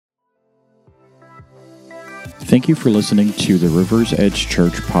Thank you for listening to the River's Edge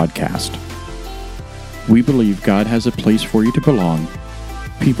Church podcast. We believe God has a place for you to belong,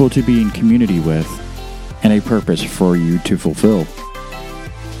 people to be in community with, and a purpose for you to fulfill.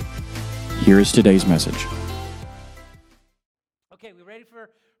 Here is today's message. Okay, we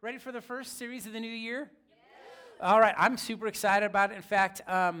ready for the first series of the new year? All right, I'm super excited about it. In fact,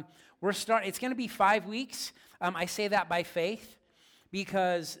 it's going to be 5 weeks. I say that by faith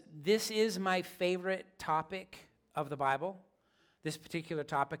because this is my favorite topic of the Bible, this particular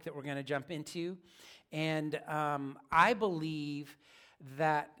topic that we're going to jump into. And I believe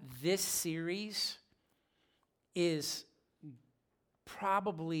that this series is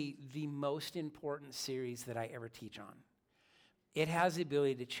probably the most important series that I ever teach on. It has the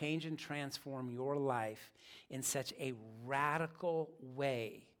ability to change and transform your life in such a radical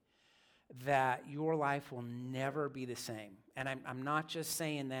way that your life will never be the same. And I'm not just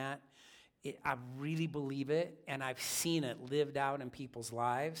saying that. I really believe it, and I've seen it lived out in people's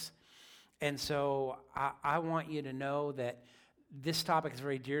lives. And so I want you to know that this topic is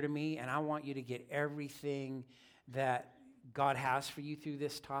very dear to me, and I want you to get everything that God has for you through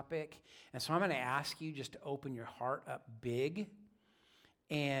this topic. And so I'm going to ask you just to open your heart up big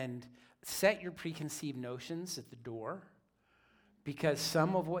and set your preconceived notions at the door, because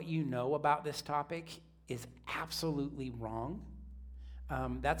some of what you know about this topic is absolutely wrong.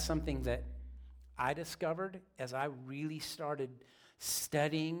 That's something that I discovered as I really started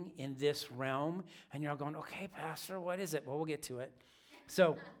studying in this realm. And you're all going, okay, Pastor, what is it? Well, we'll get to it.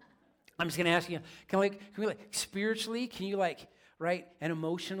 So I'm just going to ask you, can we spiritually, and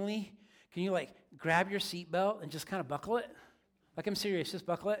emotionally, can you grab your seatbelt and just kind of buckle it? I'm serious, just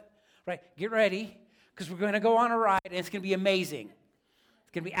buckle it, right? Get ready, because we're going to go on a ride, and it's going to be amazing.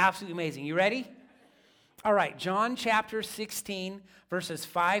 It's going to be absolutely amazing. You ready? All right, John chapter 16, verses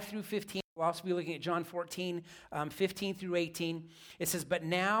 5 through 15. We'll also be looking at John 14, 15 through 18. It says, "But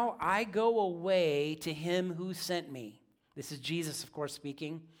now I go away to him who sent me." This is Jesus, of course,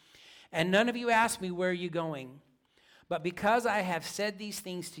 speaking. "And none of you ask me, where are you going? But because I have said these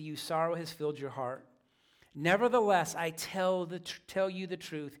things to you, sorrow has filled your heart. Nevertheless, I tell you the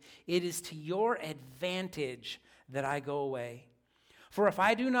truth. It is to your advantage that I go away. For if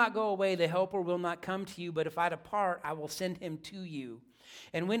I do not go away, the Helper will not come to you. But if I depart, I will send him to you.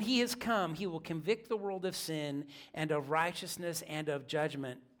 And when he has come, he will convict the world of sin and of righteousness and of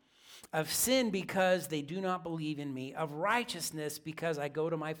judgment. Of sin, because they do not believe in me. Of righteousness, because I go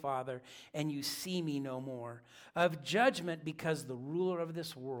to my Father, and you see me no more. Of judgment, because the ruler of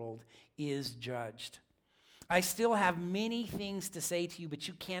this world is judged. I still have many things to say to you, but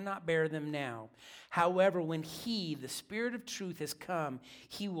you cannot bear them now. However, when he, the Spirit of truth, has come,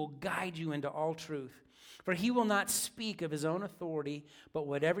 he will guide you into all truth. For he will not speak of his own authority, but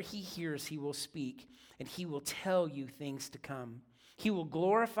whatever he hears, he will speak, and he will tell you things to come. He will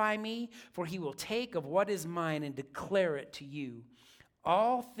glorify me, for he will take of what is mine and declare it to you.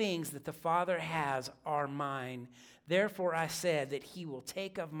 All things that the Father has are mine. Therefore I said that he will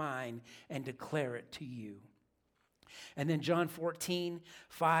take of mine and declare it to you." And then John 14,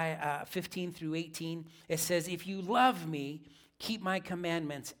 15 through 18, it says, "If you love me, keep my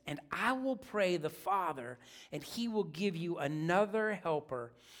commandments, and I will pray the Father, and he will give you another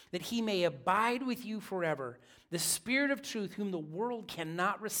helper, that he may abide with you forever, the Spirit of truth, whom the world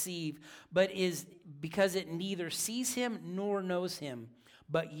cannot receive, but is because it neither sees him nor knows him.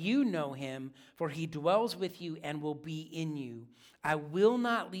 But you know him, for he dwells with you and will be in you. I will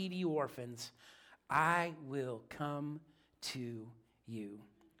not leave you orphans. I will come to you."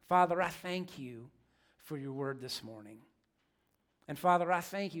 Father, I thank you for your word this morning. And Father, I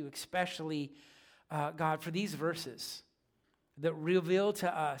thank you especially, God, for these verses that reveal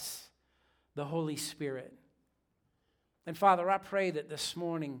to us the Holy Spirit. And Father, I pray that this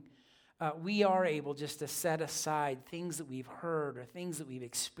morning we are able just to set aside things that we've heard or things that we've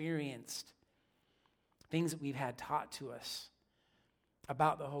experienced, things that we've had taught to us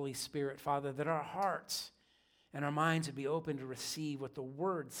about the Holy Spirit, Father, that our hearts and our minds would be open to receive what the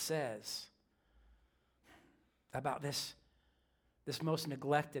Word says about this most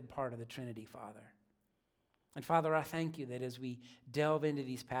neglected part of the Trinity, Father. And Father, I thank you that as we delve into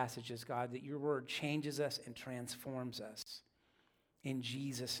these passages, God, that your Word changes us and transforms us. In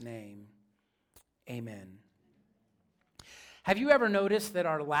Jesus' name, amen. Have you ever noticed that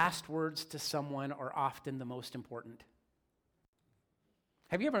our last words to someone are often the most important?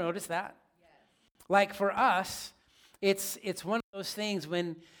 Have you ever noticed that? Yes. For us, it's one of those things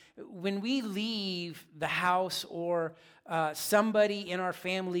when we leave the house or somebody in our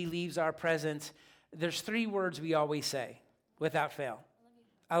family leaves our presence, there's 3 words we always say without fail.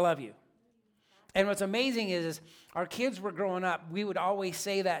 I love you. And what's amazing is our kids were growing up, we would always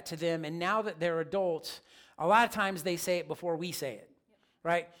say that to them, and now that they're adults, a lot of times they say it before we say it,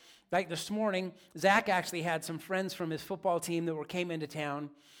 right? Like this morning, Zach actually had some friends from his football team that came into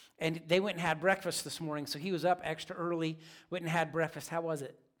town, and they went and had breakfast this morning, so he was up extra early, went and had breakfast. How was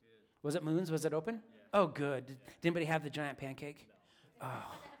it? Good. Was it Moon's? Was it open? Yeah. Oh, good. Did anybody have the giant pancake? No.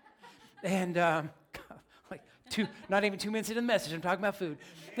 Oh. And like not even 2 minutes into the message, I'm talking about food.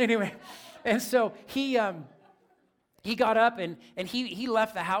 Anyway. And so he got up and he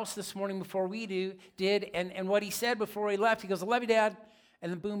left the house this morning before we did. And what he said before he left, he goes, "I love you, Dad."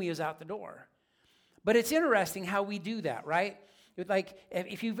 And then boom, he was out the door. But it's interesting how we do that, right? Like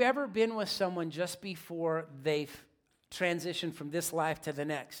if you've ever been with someone just before they've transitioned from this life to the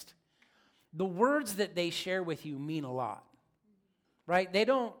next, the words that they share with you mean a lot, right? They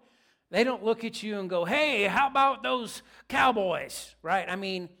don't look at you and go, "Hey, how about those Cowboys?" Right? I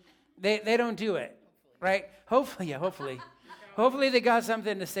mean, They don't do it, right? Hopefully. Hopefully they got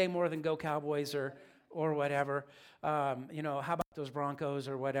something to say more than "Go Cowboys" or whatever. How about those Broncos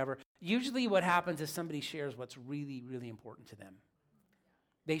or whatever. Usually what happens is somebody shares what's really, really important to them.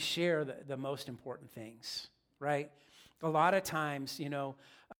 They share the most important things, right? A lot of times, I was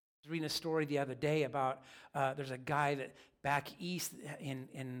reading a story the other day about there's a guy that back east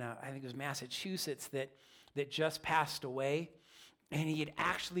in I think it was Massachusetts that just passed away. And he had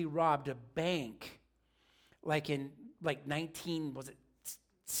actually robbed a bank in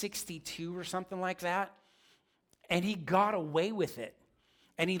 1962 or something like that. And he got away with it.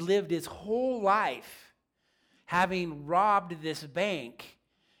 And he lived his whole life having robbed this bank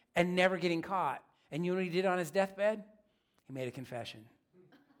and never getting caught. And you know what he did on his deathbed? He made a confession.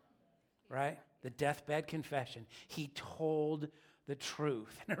 Right? The deathbed confession. He told the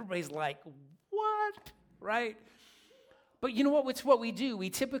truth. And everybody's like, "What?" Right? But you know what? It's what we do. We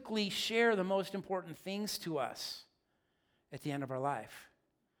typically share the most important things to us at the end of our life.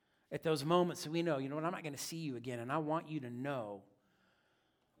 At those moments that we know, I'm not going to see you again, and I want you to know.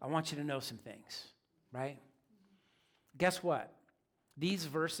 I want you to know some things, right? Guess what? These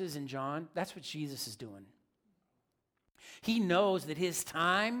verses in John, that's what Jesus is doing. He knows that his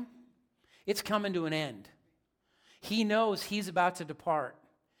time, it's coming to an end. He knows he's about to depart.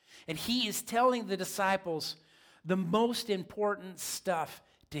 And he is telling the disciples the most important stuff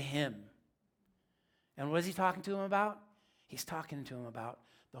to him. And what is he talking to them about? He's talking to them about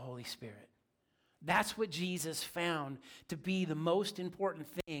the Holy Spirit. That's what Jesus found to be the most important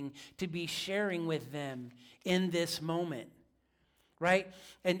thing to be sharing with them in this moment, right?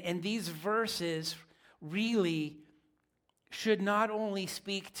 And these verses really should not only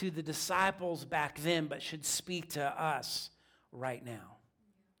speak to the disciples back then, but should speak to us right now,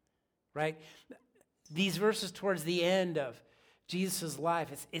 right? These verses towards the end of Jesus'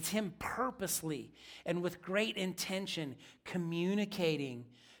 life, it's him purposely and with great intention communicating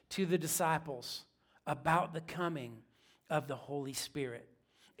to the disciples about the coming of the Holy Spirit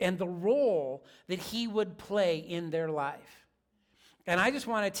and the role that he would play in their life. And I just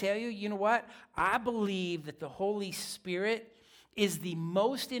want to tell you, you know what? I believe that the Holy Spirit is the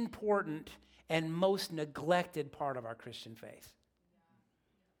most important and most neglected part of our Christian faith.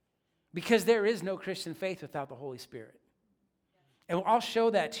 Because there is no Christian faith without the Holy Spirit. And I'll show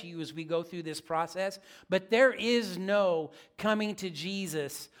that to you as we go through this process. But there is no coming to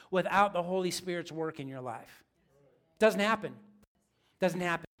Jesus without the Holy Spirit's work in your life. Doesn't happen. Doesn't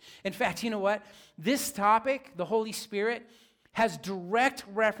happen. In fact, you know what? This topic, the Holy Spirit, has direct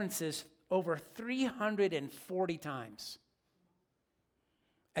references over 340 times.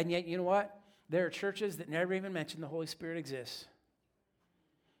 And yet, you know what? There are churches that never even mention the Holy Spirit exists.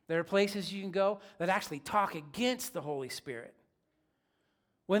 There are places you can go that actually talk against the Holy Spirit.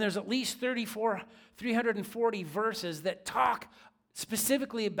 When there's at least 340 verses that talk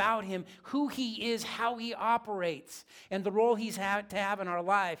specifically about him, who he is, how he operates, and the role he's had to have in our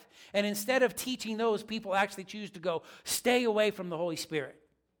life. And instead of teaching those, people actually choose to go, stay away from the Holy Spirit.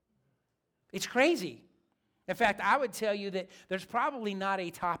 It's crazy. In fact, I would tell you that there's probably not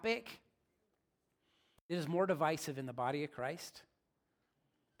a topic that is more divisive in the body of Christ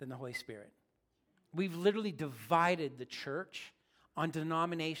than the Holy Spirit. We've literally divided the church on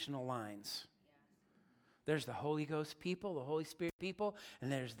denominational lines. There's the Holy Ghost people, the Holy Spirit people,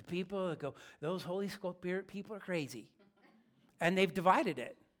 and there's the people that go, those Holy Spirit people are crazy. And they've divided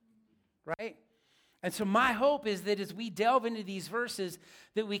it, right? And so my hope is that as we delve into these verses,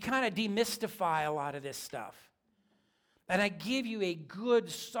 that we kind of demystify a lot of this stuff. And I give you a good,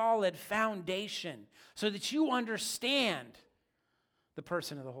 solid foundation so that you understand the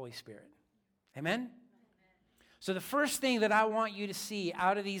person of the Holy Spirit. Amen? So the first thing that I want you to see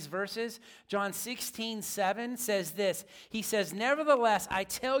out of these verses, John 16:7 says this. He says, nevertheless, I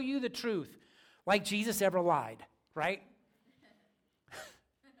tell you the truth, like Jesus ever lied, right?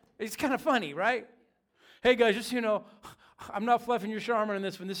 It's kind of funny, right? Hey guys, just so you know, I'm not fluffing your charmer in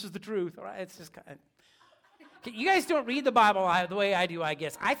this one. This is the truth, all right? It's just kind of... You guys don't read the Bible the way I do, I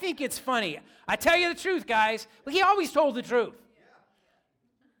guess. I think it's funny. I tell you the truth, guys. Well, he always told the truth.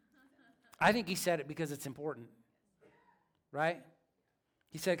 I think he said it because it's important. Right?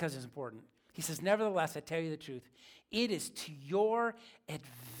 He said it because it's important. He says, nevertheless, I tell you the truth. It is to your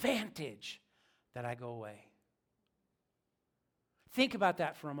advantage that I go away. Think about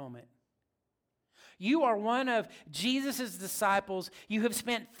that for a moment. You are one of Jesus' disciples. You have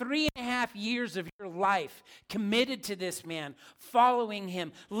spent 3.5 years of your life committed to this man, following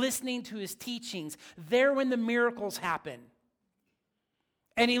him, listening to his teachings, there when the miracles happen.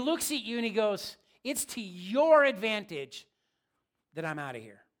 And he looks at you and he goes, it's to your advantage that I'm out of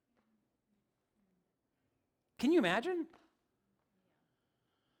here. Can you imagine?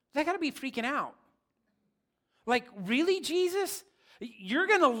 They got to be freaking out. Like, really, Jesus? You're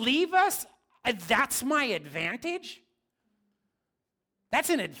going to leave us? That's my advantage? That's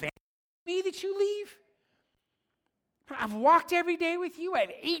an advantage to me that you leave? I've walked every day with you.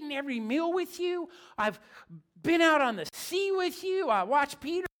 I've eaten every meal with you. I've been out on the sea with you. I watched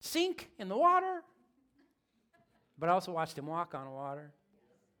Peter sink in the water. But I also watched him walk on water.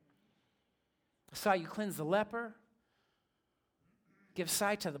 I saw you cleanse the leper, give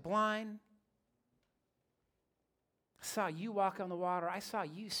sight to the blind. I saw you walk on the water. I saw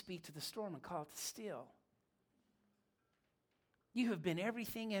you speak to the storm and call it to still. You have been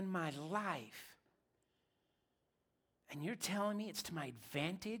everything in my life. And you're telling me it's to my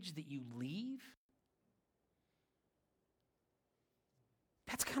advantage that you leave?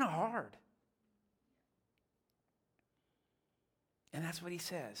 That's kind of hard. And that's what he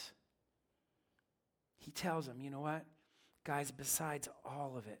says. He tells them, you know what? Guys, besides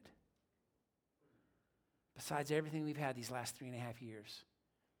all of it, besides everything we've had these last 3.5 years,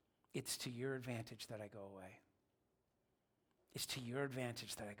 it's to your advantage that I go away. It's to your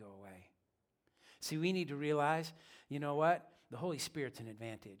advantage that I go away. See, we need to realize, you know what? The Holy Spirit's an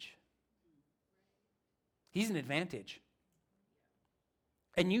advantage. He's an advantage.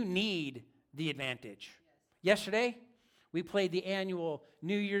 And you need the advantage. Yesterday, we played the annual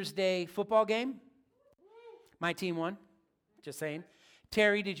New Year's Day football game. My team won. Just saying.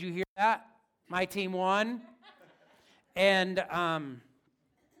 Terry, did you hear that? My team won. And,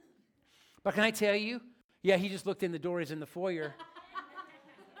 but can I tell you? Yeah, he just looked in the door. He's in the foyer.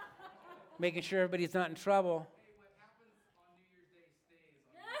 Making sure everybody's not in trouble. Hey, what happens on New Year's Day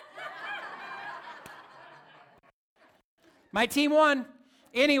stays. My team won.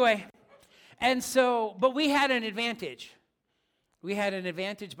 Anyway. And so, but we had an advantage. We had an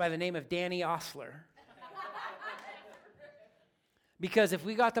advantage by the name of Danny Osler. Because if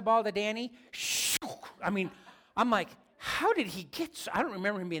we got the ball to Danny, I'm like, how did he get I don't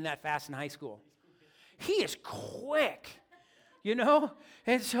remember him being that fast in high school. He is quick, you know?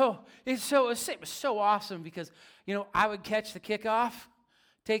 And so it was so awesome because, you know, I would catch the kickoff,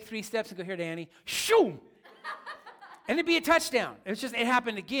 take 3 steps and go, here, Danny, shoo! And it'd be a touchdown. It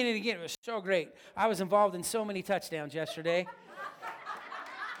happened again and again. It was so great. I was involved in so many touchdowns yesterday.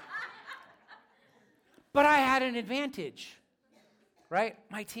 But I had an advantage, right?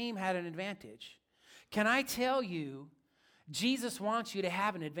 My team had an advantage. Can I tell you, Jesus wants you to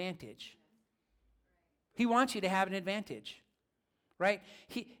have an advantage. He wants you to have an advantage, right?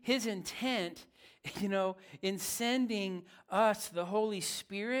 His intent, you know, in sending us the Holy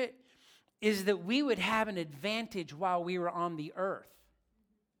Spirit is that we would have an advantage while we were on the earth.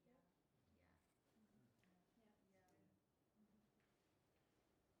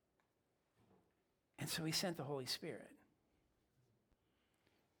 And so he sent the Holy Spirit.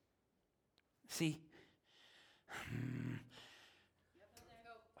 See,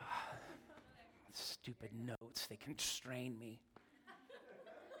 stupid notes, they constrain me.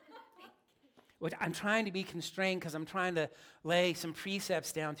 I'm trying to be constrained because I'm trying to lay some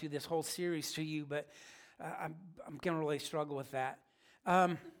precepts down through this whole series to you, but I'm going to really struggle with that.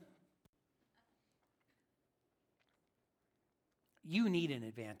 You need an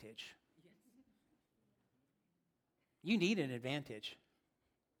advantage. You need an advantage.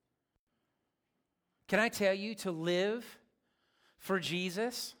 Can I tell you, to live for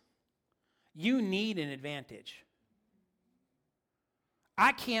Jesus, you need an advantage.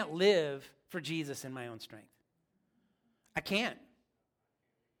 I can't live for Jesus in my own strength. I can't.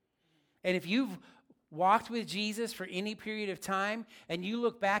 And if you've walked with Jesus for any period of time and you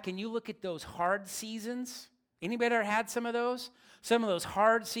look back and you look at those hard seasons, Anybody ever had some of those? Some of those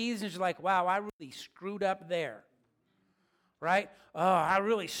hard seasons, you're like, wow, I really screwed up there. Right? Oh, I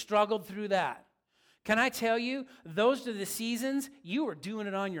really struggled through that. Can I tell you, those are the seasons you were doing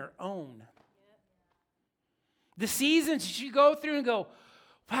it on your own. The seasons that you go through and go,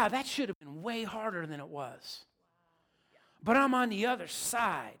 wow, that should have been way harder than it was. But I'm on the other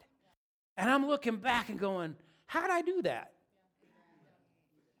side. And I'm looking back and going, how did I do that?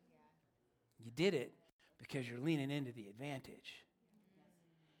 You did it because you're leaning into the advantage.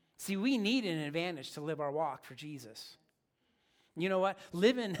 See, we need an advantage to live our walk for Jesus. You know what?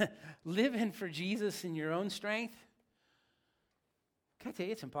 Living for Jesus in your own strength, can I tell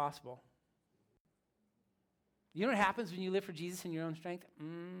you, it's impossible. You know what happens when you live for Jesus in your own strength?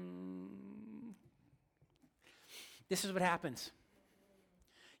 This is what happens.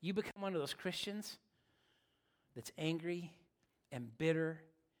 You become one of those Christians that's angry and bitter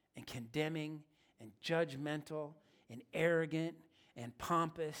and condemning and judgmental and arrogant and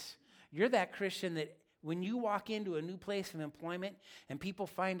pompous. You're that Christian that when you walk into a new place of employment and people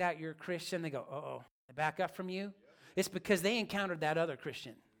find out you're a Christian, they go, uh-oh, they back up from you. It's because they encountered that other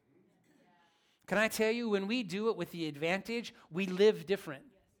Christian. Can I tell you, when we do it with the advantage, we live different.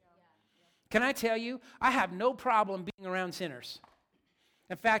 Can I tell you, I have no problem being around sinners.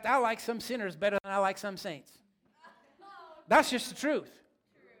 In fact, I like some sinners better than I like some saints. That's just the truth.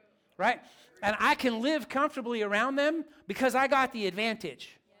 Right? And I can live comfortably around them because I got the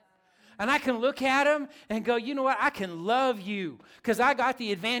advantage. And I can look at them and go, you know what? I can love you because I got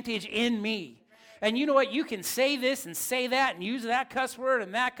the advantage in me. And you know what? You can say this and say that and use that cuss word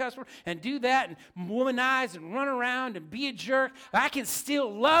and do that and womanize and run around and be a jerk. I can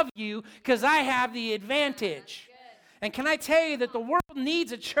still love you because I have the advantage. And can I tell you that the world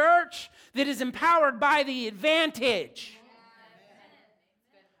needs a church that is empowered by the advantage?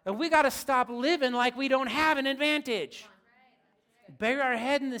 And we got to stop living like we don't have an advantage. Bury our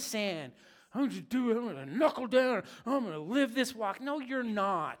head in the sand. I'm going to knuckle down. I'm going to live this walk. No, you're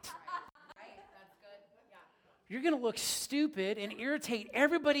not. You're going to look stupid and irritate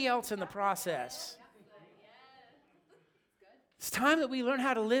everybody else in the process. It's time that we learn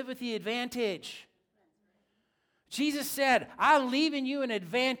how to live with the advantage. Jesus said, I'm leaving you an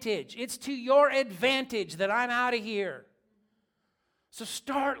advantage. It's to your advantage that I'm out of here. So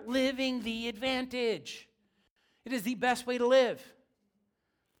start living the advantage. It is the best way to live.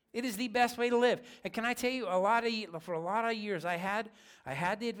 It is the best way to live. And can I tell you, for a lot of years, I had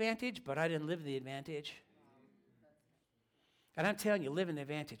the advantage, but I didn't live the advantage. And I'm telling you, living the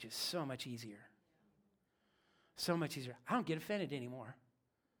advantage is so much easier. So much easier. I don't get offended anymore.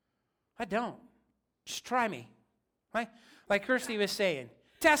 I don't. Just try me. Right? Like Kirsty was saying,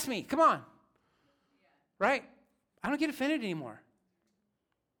 test me. Come on. Right? I don't get offended anymore.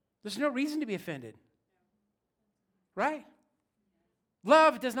 There's no reason to be offended. Right?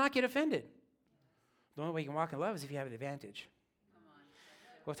 Love does not get offended. The only way you can walk in love is if you have an advantage.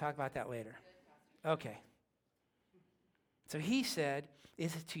 We'll talk about that later. Okay. So he said,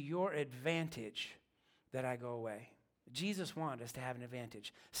 is it to your advantage that I go away? Jesus wanted us to have an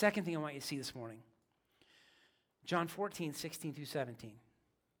advantage. Second thing I want you to see this morning. John 14, 16 through 17.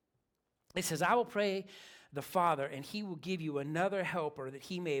 It says, I will pray the Father, and he will give you another helper that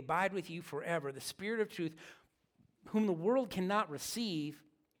he may abide with you forever, the Spirit of truth, whom the world cannot receive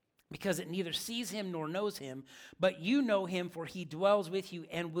because it neither sees him nor knows him, but you know him, for he dwells with you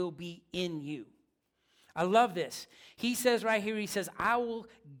and will be in you. I love this. He says right here, he says, I will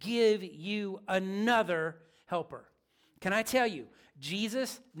give you another helper. Can I tell you,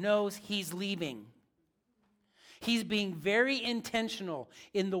 Jesus knows he's leaving. He's being very intentional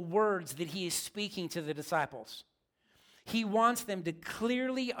in the words that he is speaking to the disciples. He wants them to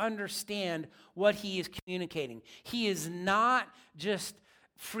clearly understand what he is communicating. He is not just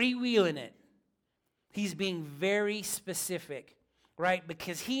freewheeling it. He's being very specific, right?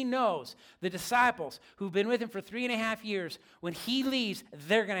 Because he knows the disciples who've been with him for 3.5 years, when he leaves,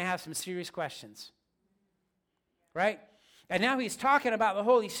 they're going to have some serious questions, right? And now he's talking about the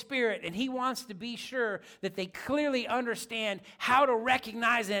Holy Spirit, and he wants to be sure that they clearly understand how to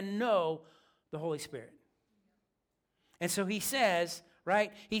recognize and know the Holy Spirit. And so he says,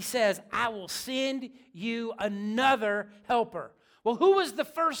 right? He says, I will send you another helper. Well, who was the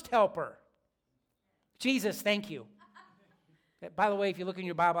first helper? Jesus, thank you. By the way, if you look in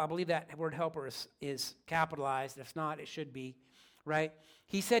your Bible, I believe that word helper is capitalized. If not, it should be, right?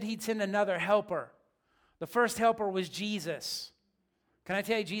 He said he'd send another helper. The first helper was Jesus. Can I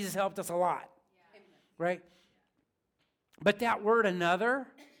tell you, Jesus helped us a lot, right? But that word another,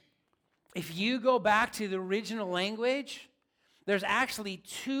 if you go back to the original language, there's actually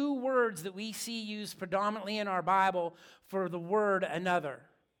two words that we see used predominantly in our Bible for the word another.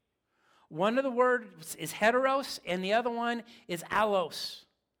 One of the words is heteros, and the other one is allos.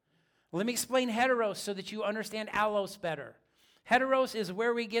 Let me explain heteros so that you understand allos better. Heteros is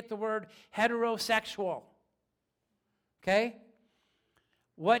where we get the word heterosexual. Okay?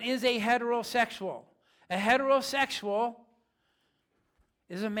 What is a heterosexual? A heterosexual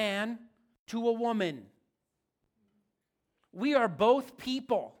is a man to a woman. We are both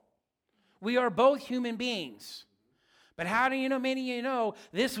people. We are both human beings. But how do you know, many of you know,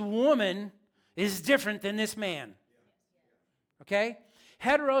 this woman is different than this man? Okay?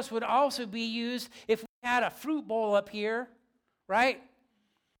 Heteros would also be used if we had a fruit bowl up here, right?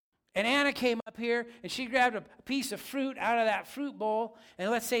 And Anna came up here and she grabbed a piece of fruit out of that fruit bowl.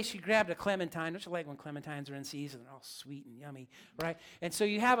 And let's say she grabbed a clementine. Don't you like when clementines are in season? They're all sweet and yummy, right? And so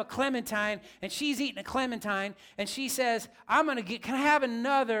you have a clementine and she's eating a clementine and she says, can I have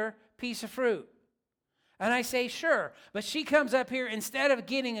another piece of fruit? And I say, sure. But she comes up here, instead of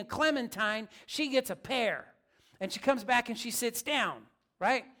getting a clementine, she gets a pear. And she comes back and she sits down,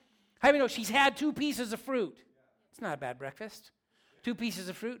 right? How do you know she's had 2 pieces of fruit? It's not a bad breakfast. 2 pieces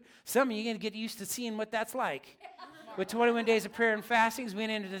of fruit. Some of you are going to get used to seeing what that's like. With 21 days of prayer and fastings, we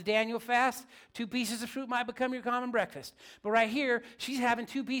went into the Daniel fast. 2 pieces of fruit might become your common breakfast. But right here, she's having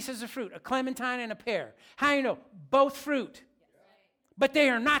 2 pieces of fruit, a clementine and a pear. How do you know? Both fruit. But they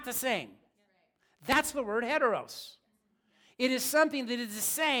are not the same. That's the word heteros. It is something that is the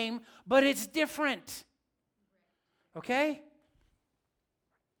same, but it's different. Okay?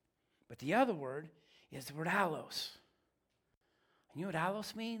 But the other word is the word allos. And you know what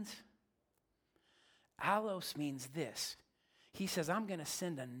allos means? Allos means this. He says, I'm going to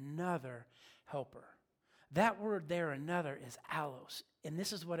send another helper. That word there, another, is allos. And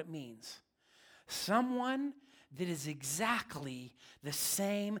this is what it means. Someone that is exactly the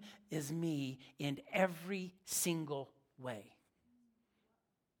same as me in every single way.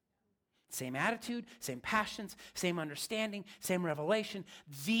 Same attitude, same passions, same understanding, same revelation,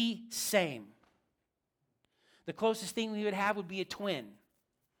 the same. The closest thing we would have would be a twin,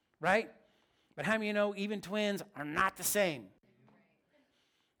 right? But how many of you know even twins are not the same?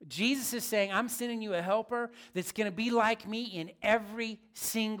 Jesus is saying, I'm sending you a helper that's going to be like me in every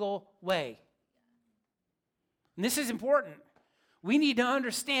single way. And this is important. We need to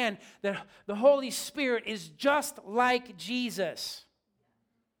understand that the Holy Spirit is just like Jesus.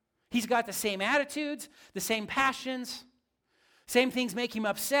 He's got the same attitudes, the same passions, same things make him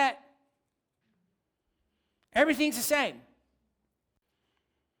upset. Everything's the same.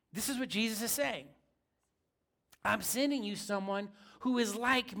 This is what Jesus is saying. I'm sending you someone who is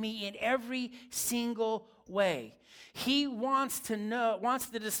like me in every single way. He wants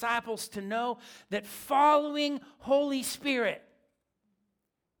the disciples to know that following Holy Spirit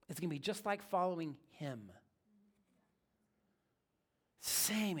is going to be just like following him.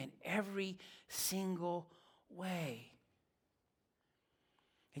 Same in every single way.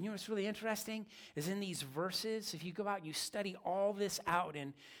 And you know what's really interesting is in these verses, if you go out and you study all this out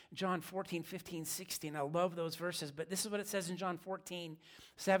in John 14, 15, 16, I love those verses, but this is what it says in John 14,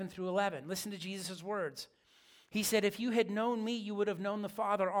 7 through 11. Listen to Jesus' words. He said, if you had known me, you would have known the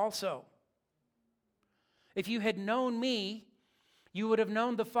Father also. If you had known me, you would have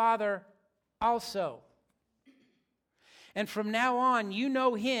known the Father also. And from now on, you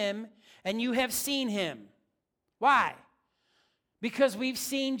know him and you have seen him. Why? Because we've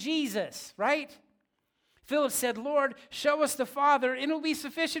seen Jesus, right? Philip said, Lord, show us the Father, and it will be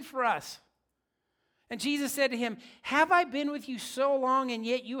sufficient for us. And Jesus said to him, have I been with you so long, and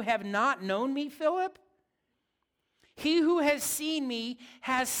yet you have not known me, Philip? He who has seen me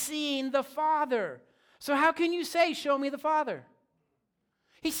has seen the Father. So how can you say, show me the Father?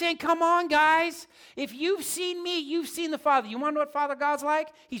 He's saying, come on, guys. If you've seen me, you've seen the Father. You want to know what Father God's like?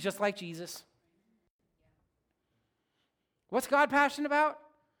 He's just like Jesus. What's God passionate about?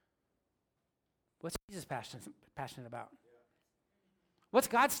 What's Jesus passionate about? What's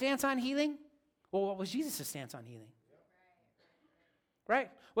God's stance on healing? Well, what was Jesus' stance on healing?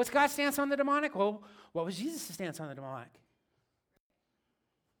 Right? What's God's stance on the demonic? Well, what was Jesus' stance on the demonic?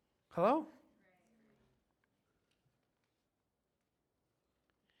 Hello?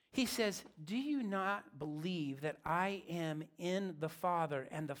 He says, do you not believe that I am in the Father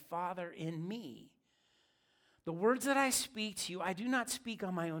and the Father in me? The words that I speak to you, I do not speak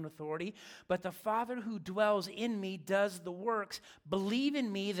on my own authority, but the Father who dwells in me does the works. Believe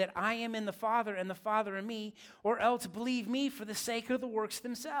in me that I am in the Father and the Father in me, or else believe me for the sake of the works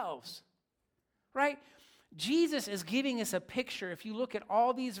themselves. Right? Jesus is giving us a picture. If you look at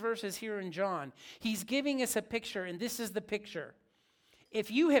all these verses here in John, he's giving us a picture, and this is the picture.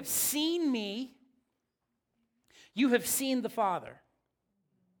 If you have seen me, you have seen the Father.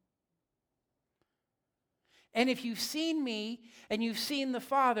 And if you've seen me and you've seen the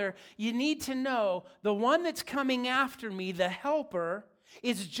Father, you need to know the one that's coming after me, the helper,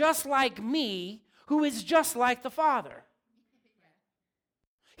 is just like me, who is just like the Father.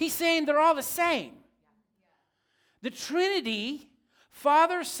 He's saying they're all the same. The Trinity,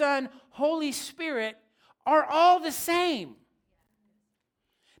 Father, Son, Holy Spirit, are all the same.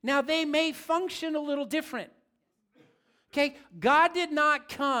 Now, they may function a little different. Okay? God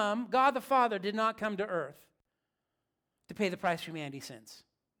the Father did not come to earth to pay the price for humanity's sins.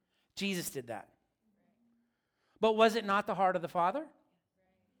 Jesus did that. But was it not the heart of the Father?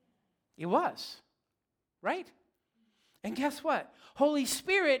 It was. Right? And guess what? Holy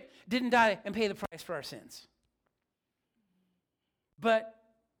Spirit didn't die and pay the price for our sins. But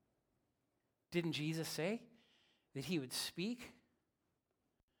didn't Jesus say that he would speak?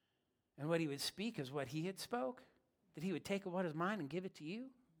 And what he would speak is what he had spoke? That he would take what is mine and give it to you?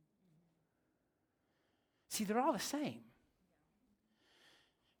 See, they're all the same.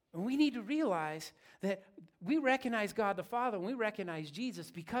 And we need to realize that we recognize God the Father and we recognize Jesus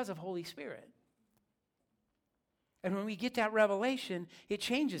because of Holy Spirit. And when we get that revelation, it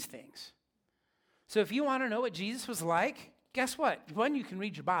changes things. So if you want to know what Jesus was like, guess what? One, you can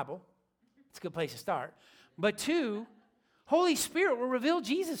read your Bible. It's a good place to start. But two, Holy Spirit will reveal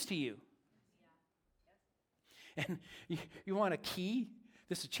Jesus to you. And you want a key?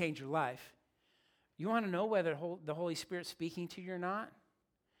 This will change your life. You want to know whether the Holy Spirit's speaking to you or not?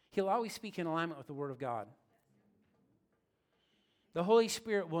 He'll always speak in alignment with the Word of God. The Holy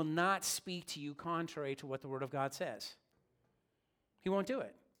Spirit will not speak to you contrary to what the Word of God says. He won't do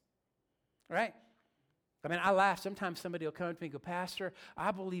it. Right? I mean, I laugh. Sometimes somebody will come to me and go, Pastor,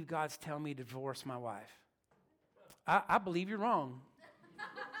 I believe God's telling me to divorce my wife. I believe you're wrong.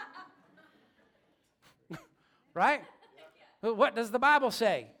 Right? But what does the Bible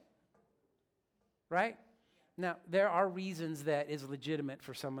say? Right? Now, there are reasons that is legitimate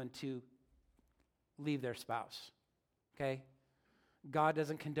for someone to leave their spouse. Okay? God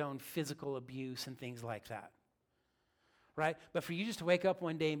doesn't condone physical abuse and things like that. Right? But for you just to wake up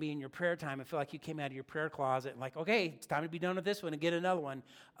one day and be in your prayer time and feel like you came out of your prayer closet and like, okay, it's time to be done with this one and get another one.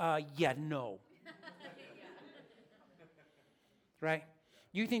 No. Right?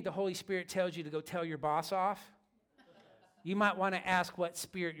 You think the Holy Spirit tells you to go tell your boss off? You might want to ask what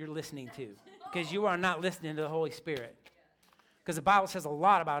spirit you're listening to, because you are not listening to the Holy Spirit. Because the Bible says a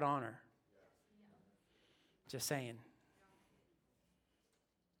lot about honor. Just saying.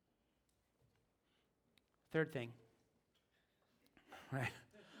 Third thing. Right?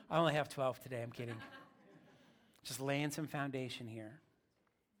 I only have 12 today, I'm kidding. Just laying some foundation here.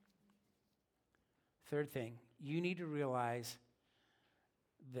 Third thing, you need to realize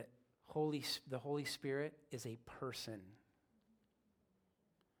that the Holy Spirit is a person.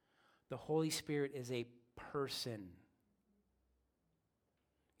 The Holy Spirit is a person.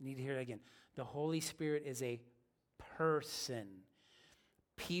 You need to hear that again. The Holy Spirit is a person.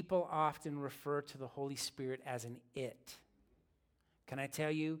 People often refer to the Holy Spirit as an it. Can I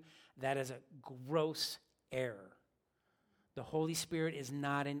tell you, that is a gross error. The Holy Spirit is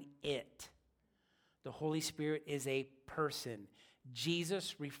not an it. The Holy Spirit is a person.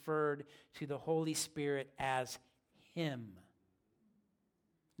 Jesus referred to the Holy Spirit as him,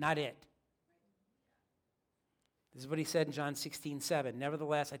 not it. This is what he said in John 16:7.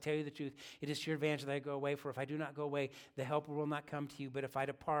 Nevertheless, I tell you the truth, it is to your advantage that I go away, for if I do not go away, the Helper will not come to you, but if I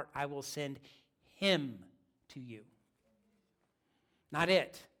depart, I will send him to you. Not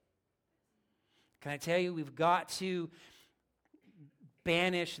it. Can I tell you, we've got to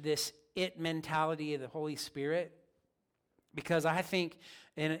banish this it mentality of the Holy Spirit, because I think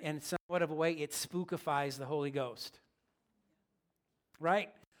in somewhat of a way it spookifies the Holy Ghost. Right?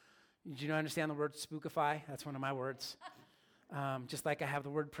 Did you understand the word spookify? That's one of my words. Just like I have the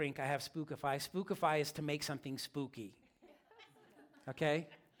word prink, I have spookify. Spookify is to make something spooky. Okay?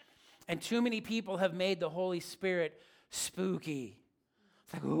 And too many people have made the Holy Spirit spooky.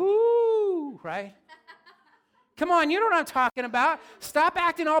 It's like, ooh, right? Come on, you know what I'm talking about. Stop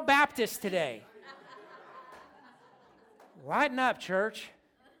acting all Baptist today. Lighten up, church.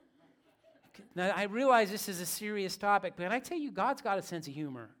 Now, I realize this is a serious topic, but I tell you, God's got a sense of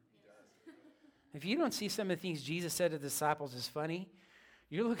humor. If you don't see some of the things Jesus said to the disciples as funny,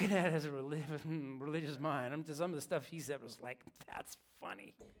 you're looking at it as a religious mind. Some of the stuff he said was like, that's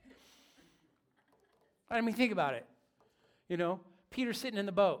funny. I mean, think about it. You know, Peter's sitting in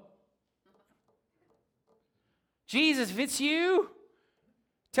the boat. Jesus, if it's you,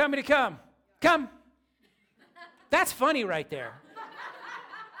 tell me to come. Come. That's funny right there.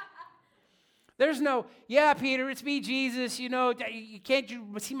 There's no, yeah, Peter, it's me, Jesus. You know, you can't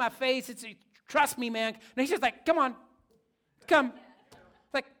see my face. Trust me, man. And he's just like, come on. Come.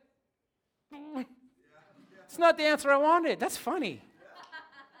 Like, it's not the answer I wanted. That's funny.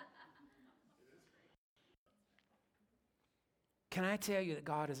 Can I tell you that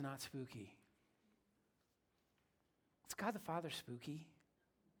God is not spooky? Is God the Father spooky?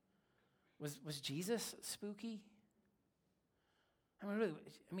 Was Jesus spooky? I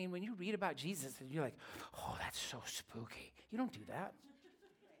mean, when you read about Jesus, you're like, oh, that's so spooky. You don't do that.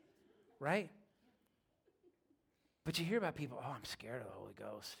 Right? But you hear about people, oh, I'm scared of the Holy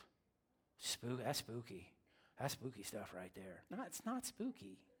Ghost. That's spooky. That's spooky stuff right there. No, it's not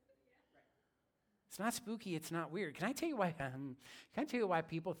spooky. It's not spooky. It's not weird. Can I tell you why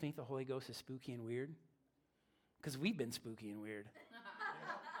people think the Holy Ghost is spooky and weird? Because we've been spooky and weird.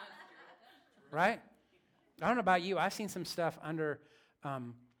 Right? I don't know about you. I've seen some stuff under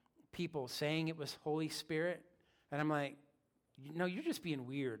people saying it was Holy Spirit, and I'm like, no, you're just being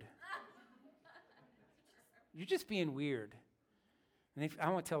weird. You're just being weird. And I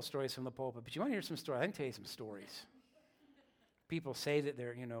won't tell stories from the pulpit, but you want to hear some stories? I can tell you some stories. People say that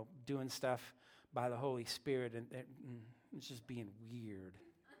they're, doing stuff by the Holy Spirit, and it's just being weird.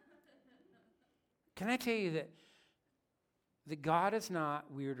 Can I tell you that God is not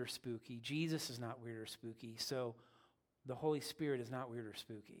weird or spooky. Jesus is not weird or spooky. So the Holy Spirit is not weird or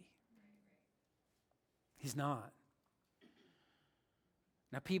spooky. He's not.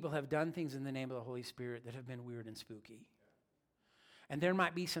 Now, people have done things in the name of the Holy Spirit that have been weird and spooky. And there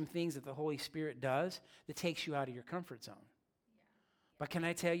might be some things that the Holy Spirit does that takes you out of your comfort zone. But can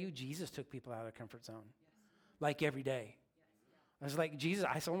I tell you, Jesus took people out of their comfort zone. Like every day.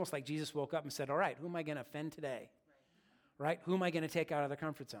 It's almost like Jesus woke up and said, all right, who am I going to offend today? Right? Who am I going to take out of the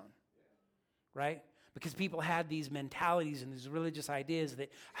comfort zone? Right? Because people had these mentalities and these religious ideas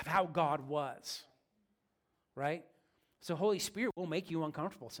of how God was. Right? So Holy Spirit will make you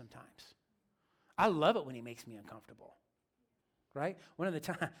uncomfortable sometimes. I love it when he makes me uncomfortable. Right? One of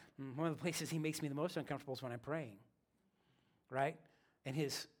the places he makes me the most uncomfortable is when I'm praying. Right? And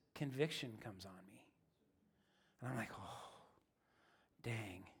his conviction comes on me. And I'm like, oh,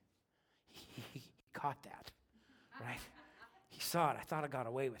 dang. He caught that. Right? He saw it. I thought I got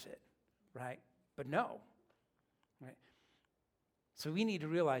away with it. Right? But no. Right? So we need to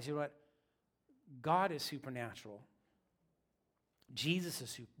realize, you know what? God is supernatural. Jesus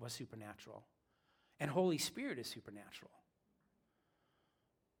was supernatural. And Holy Spirit is supernatural.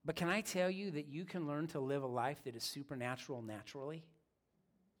 But can I tell you that you can learn to live a life that is supernatural naturally?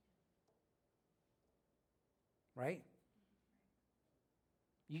 Right?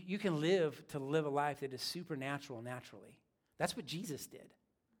 You can live a life that is supernatural naturally. That's what Jesus did.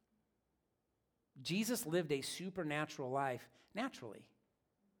 Jesus lived a supernatural life naturally.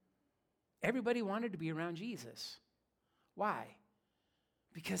 Everybody wanted to be around Jesus. Why?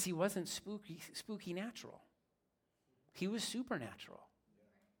 Because he wasn't spooky natural. He was supernatural.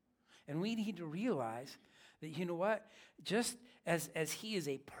 And we need to realize that, you know what? Just as he is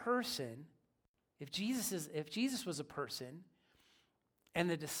a person, if Jesus was a person, and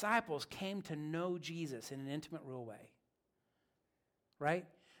the disciples came to know Jesus in an intimate, real way, right?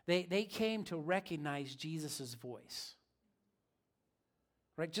 They came to recognize Jesus' voice.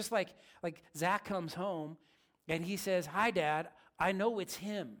 Right? Just like Zach comes home and he says, "Hi, Dad, I know it's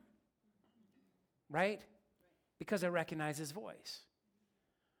him." Right? Because I recognize his voice.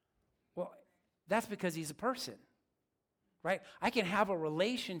 Well, that's because he's a person. Right? I can have a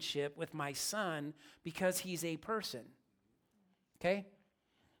relationship with my son because he's a person. Okay?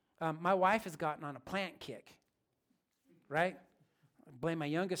 My wife has gotten on a plant kick. Right? I blame my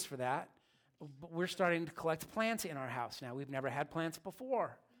youngest for that. But we're starting to collect plants in our house now. We've never had plants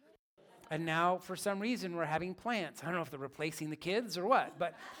before. And now, for some reason, we're having plants. I don't know if they're replacing the kids or what,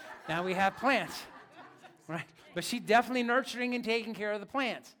 but now we have plants. Right? But she's definitely nurturing and taking care of the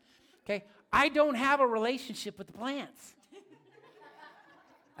plants. Okay? I don't have a relationship with the plants.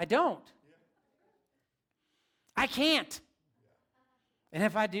 I don't. I can't. And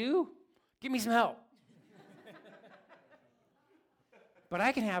if I do, give me some help. But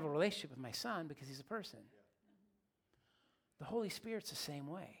I can have a relationship with my son because he's a person. The Holy Spirit's the same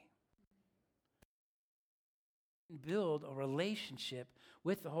way. Build a relationship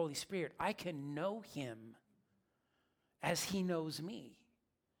with the Holy Spirit. I can know him as he knows me.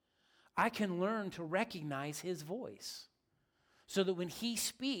 I can learn to recognize his voice so that when he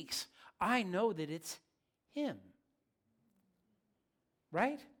speaks, I know that it's him.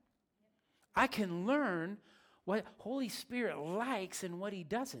 Right? I can learn what Holy Spirit likes and what he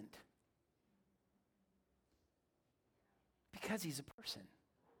doesn't. Because he's a person.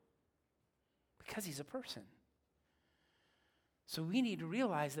 Because he's a person. So we need to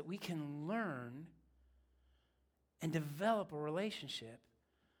realize that we can learn and develop a relationship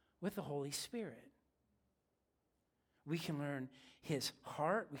with the Holy Spirit. We can learn his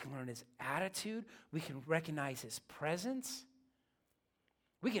heart. We can learn his attitude. We can recognize his presence.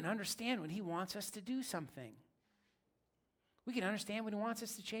 We can understand when he wants us to do something. We can understand when he wants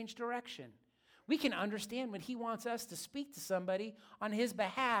us to change direction. We can understand when he wants us to speak to somebody on his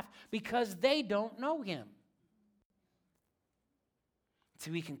behalf because they don't know him.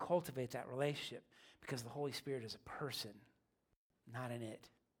 So we can cultivate that relationship because the Holy Spirit is a person, not an it.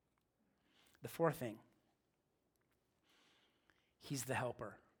 The fourth thing, he's the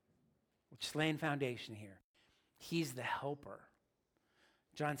helper. We're just laying foundation here. He's the helper.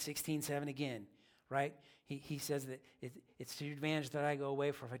 John 16:7 again, right? He says that it's to your advantage that I go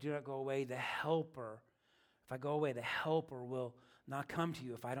away, for if I do not go away, the helper, if I go away, the helper will not come to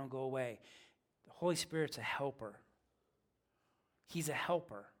you if I don't go away. The Holy Spirit's a helper. He's a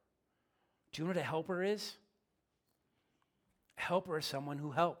helper. Do you know what a helper is? A helper is someone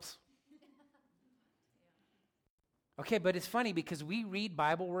who helps. Okay, but it's funny because we read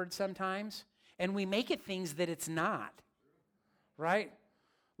Bible words sometimes and we make it things that it's not, right?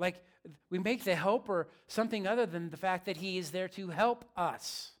 Like we make the helper something other than the fact that he is there to help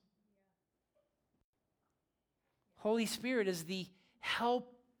us. Holy Spirit is the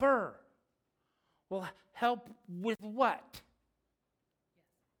helper. Well, help with what?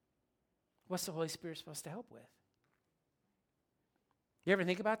 What's the Holy Spirit supposed to help with? You ever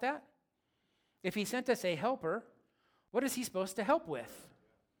think about that? If he sent us a helper, what is he supposed to help with?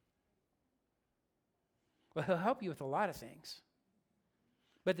 Well, he'll help you with a lot of things.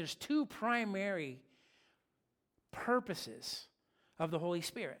 But there's two primary purposes of the Holy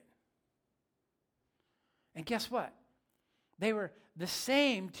Spirit. And guess what? They were the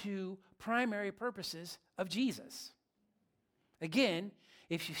same two primary purposes of Jesus. Again,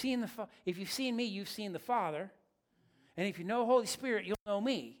 if you've seen me, you've seen the Father. And if you know Holy Spirit, you'll know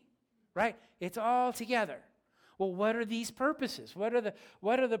me. Right? It's all together. Well, what are these purposes? What are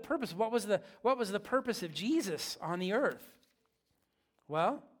the purposes? What was the purpose of Jesus on the earth?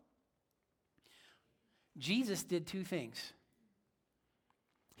 Well, Jesus did two things.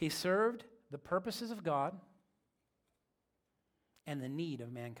 He served the purposes of God and the need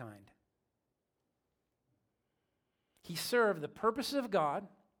of mankind. He served the purposes of God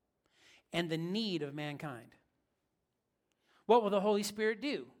and the need of mankind. What will the Holy Spirit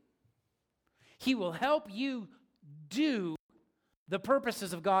do? He will help you do the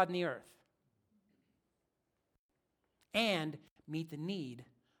purposes of God in the earth and meet the need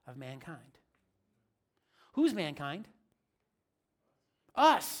of mankind. Who's mankind?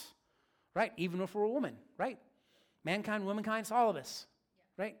 Us, right? Even if we're a woman, right? Mankind, womankind, it's all of us,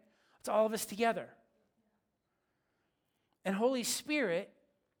 right? It's all of us together. And Holy Spirit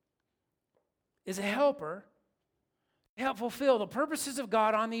is a helper to help fulfill the purposes of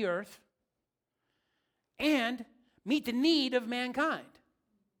God on the earth and meet the need of mankind.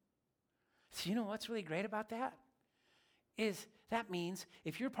 So you know what's really great about that? Is that means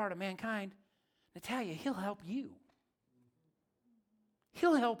if you're part of mankind, Natalia, he'll help you.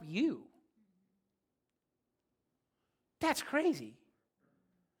 He'll help you. That's crazy.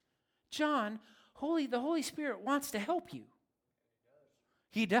 John, the Holy Spirit wants to help you.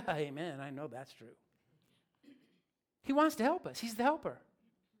 He does. Amen. I know that's true. He wants to help us. He's the helper.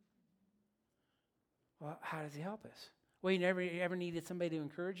 Well, how does he help us? Well, you ever needed somebody to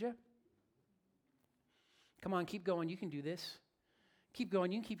encourage you? Come on, keep going. You can do this. Keep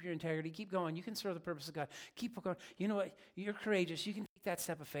going. You can keep your integrity. Keep going. You can serve the purpose of God. Keep going. You know what? You're courageous. You can take that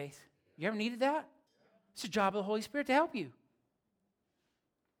step of faith. You ever needed that? It's the job of the Holy Spirit to help you.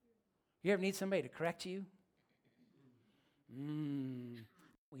 You ever need somebody to correct you?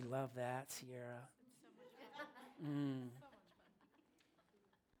 We love that, Sierra.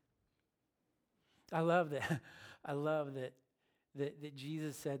 I love that. I love that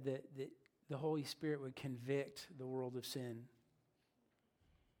Jesus said that the Holy Spirit would convict the world of sin.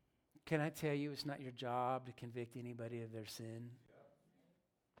 Can I tell you, it's not your job to convict anybody of their sin?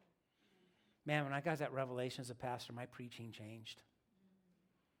 Man, when I got that revelation as a pastor, my preaching changed.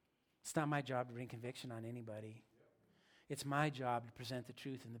 It's not my job to bring conviction on anybody. It's my job to present the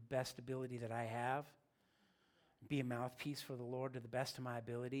truth in the best ability that I have, be a mouthpiece for the Lord to the best of my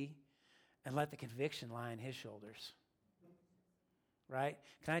ability, and let the conviction lie on his shoulders. Right?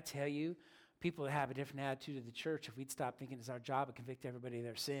 Can I tell you, people that have a different attitude of the church, if we'd stop thinking it's our job to convict everybody of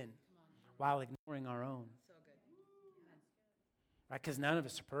their sin while ignoring our own. So good. right? Because none of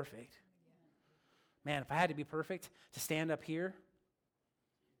us are perfect. Man, if I had to be perfect to stand up here,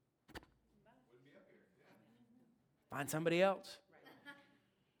 find somebody else.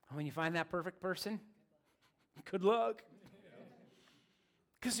 And when you find that perfect person, good luck.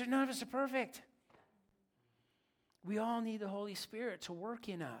 Because none of us are perfect. We all need the Holy Spirit to work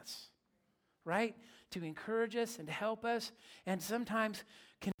in us, right? To encourage us and to help us and sometimes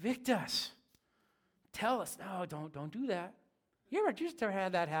convict us. Tell us, no, don't do that. You ever just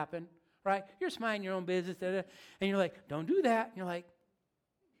had that happen, right? You're just minding your own business, and you're like, don't do that. And you're like,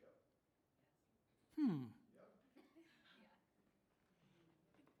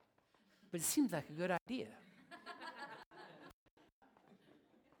 But it seems like a good idea.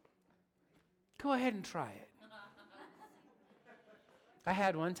 Go ahead and try it. I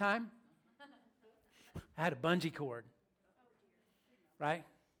had one time, I had a bungee cord, right?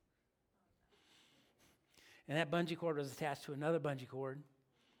 And that bungee cord was attached to another bungee cord,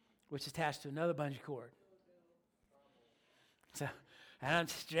 which is attached to another bungee cord. So, and I'm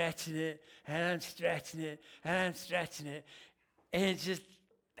stretching it, and I'm stretching it, and I'm stretching it. And it's just,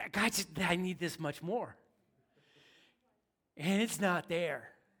 I need this much more. And it's not there.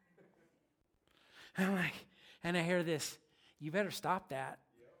 I'm like, and I hear this, you better stop that.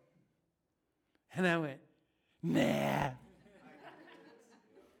 And I went, nah.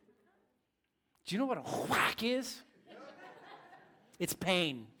 Do you know what a whack is? It's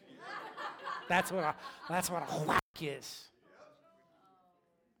pain. That's what a whack is.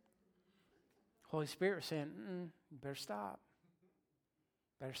 Holy Spirit was saying, you better stop.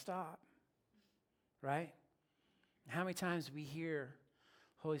 Better stop. Right? How many times we hear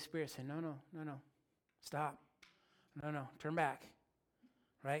Holy Spirit say, no, stop. No, turn back.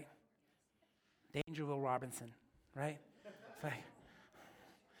 Right? Dangerville Robinson. Right? It's like,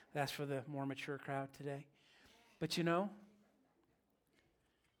 that's for the more mature crowd today. But you know,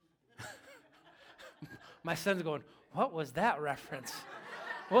 my son's going, what was that reference?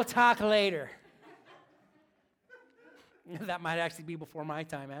 We'll talk later. That might actually be before my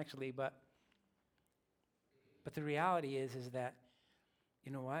time, actually, but the reality is that,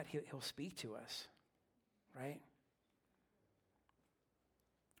 you know what? He'll speak to us, right?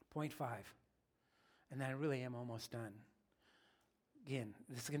 Point 5, and then I really am almost done. Again,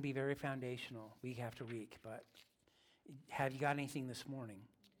 this is going to be very foundational week after week, but have you got anything this morning?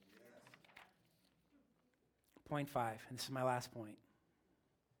 Point 5, and this is my last point,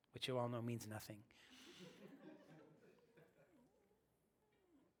 which you all know means nothing.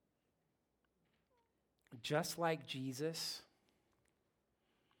 Just like Jesus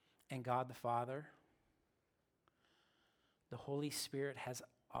and God the Father, the Holy Spirit has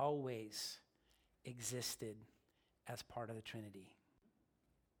always existed as part of the Trinity.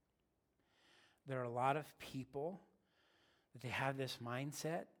 There are a lot of people that they have this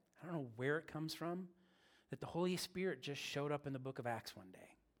mindset, I don't know where it comes from, that the Holy Spirit just showed up in the book of Acts one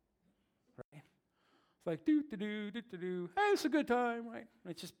day. Right? It's like, do-do-do, hey, it's a good time, right? And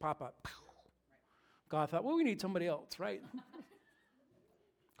it just pop up. God thought, well, we need somebody else, right?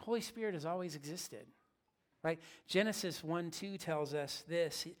 Holy Spirit has always existed, right? Genesis 1:2 tells us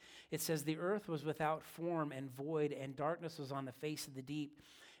this. It says, the earth was without form and void, and darkness was on the face of the deep,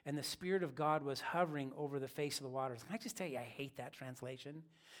 and the Spirit of God was hovering over the face of the waters. Can I just tell you, I hate that translation.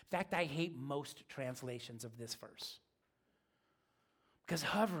 In fact, I hate most translations of this verse. Because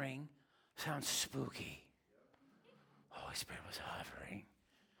hovering sounds spooky. Holy Spirit was hovering.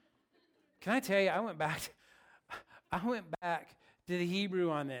 Can I tell you, I went back to the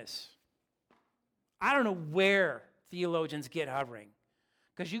Hebrew on this. I don't know where theologians get hovering.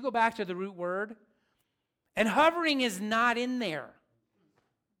 Because you go back to the root word, and hovering is not in there.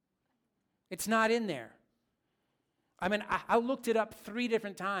 It's not in there. I mean, I looked it up 3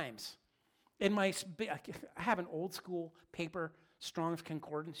 different times. I have an old school paper Strong's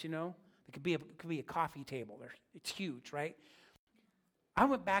Concordance, you know. It could be a coffee table. It's huge, right? I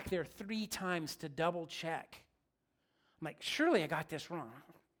went back there 3 times to double check. I'm like, surely I got this wrong.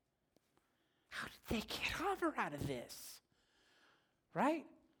 How did they get hover out of this? Right?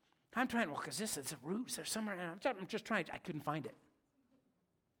 I'm trying, because this is the roots. There's somewhere, I'm just trying, I couldn't find it.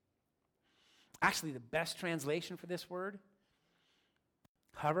 Actually, the best translation for this word,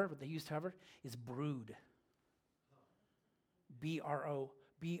 hover, what they used to hover, is brood.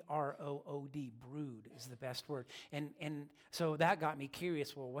 B-R-O-O-D, brood is the best word. And so that got me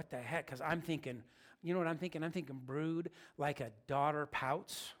curious, well, what the heck? Because I'm thinking, you know what I'm thinking? I'm thinking brood like a daughter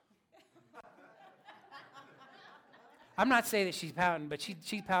pouts. I'm not saying that she's pouting, but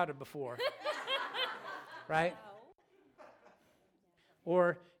she pouted before. Right?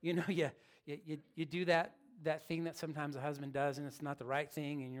 Or, you know, you do that that thing that sometimes a husband does and it's not the right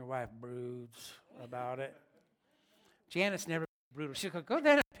thing and your wife broods about it? Janet's never brutal. She'll go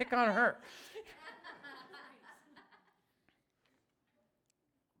there and pick on her.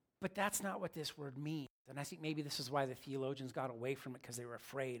 But that's not what this word means. And I think maybe this is why the theologians got away from it, because they were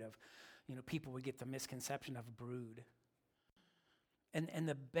afraid of, people would get the misconception of brood. And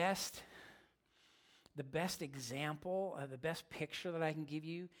the best example, the best picture that I can give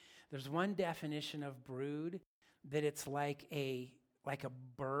you, there's one definition of brood that it's like a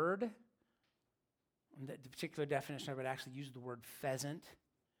bird. And the particular definition I would actually use the word pheasant,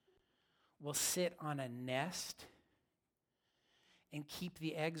 will sit on a nest and keep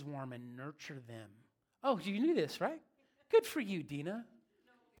the eggs warm and nurture them. Oh, you knew this, right? Good for you, Dina. No,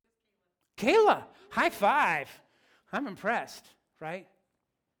 it was Kayla, high five. I'm impressed, right?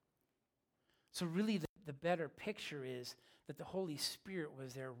 So really the better picture is that the Holy Spirit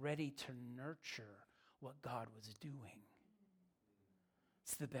was there ready to nurture what God was doing.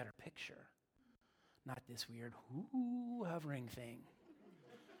 It's the better picture. Not this weird hovering thing,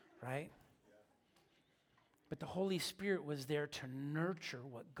 right? But the Holy Spirit was there to nurture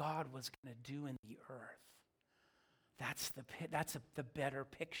what God was going to do in the earth. That's the better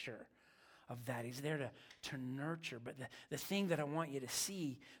picture of that. He's there to nurture. But the thing that I want you to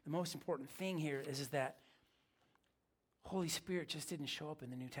see, the most important thing here is that Holy Spirit just didn't show up in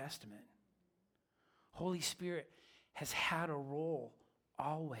the New Testament. Holy Spirit has had a role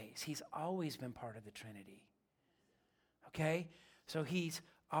always. He's always been part of the Trinity. Okay? So he's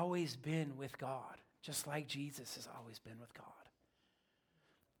always been with God, just like Jesus has always been with God.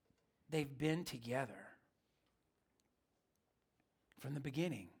 They've been together from the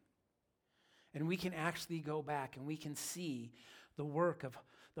beginning. And we can actually go back and we can see the work of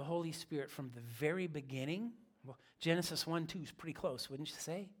the Holy Spirit from the very beginning. Well, Genesis 1-2 is pretty close, wouldn't you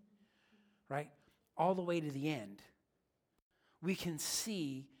say? Right? All the way to the end. We can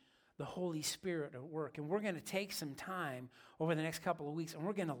see the Holy Spirit at work. And we're going to take some time over the next couple of weeks and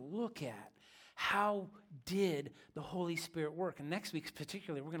we're going to look at how did the Holy Spirit work. And next week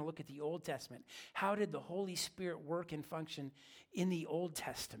particularly, we're going to look at the Old Testament. How did the Holy Spirit work and function in the Old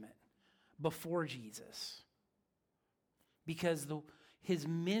Testament before Jesus? Because his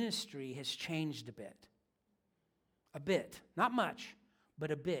ministry has changed a bit. A bit. Not much,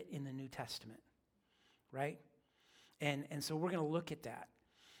 but a bit in the New Testament. Right? And so we're going to look at that.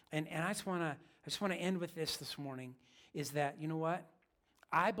 And I just want to end with this morning, is that, you know what?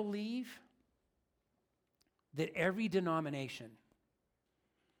 I believe that every denomination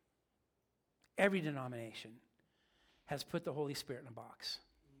has put the Holy Spirit in a box.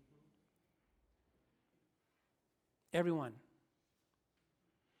 Everyone.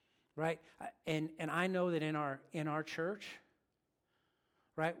 Right? And I know that in our church,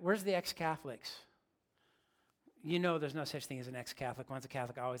 right? Where's the ex-Catholics? You know there's no such thing as an ex-Catholic. Once a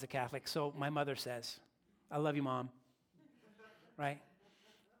Catholic, always a Catholic. So my mother says, I love you, Mom. Right?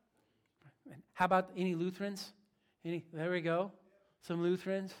 How about any Lutherans? There we go. Some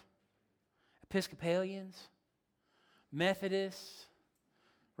Lutherans. Episcopalians. Methodists.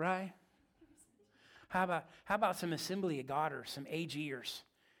 Right? How about some Assembly of Godders, some AGers?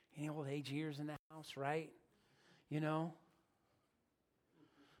 Any old AGers in the house, right? You know?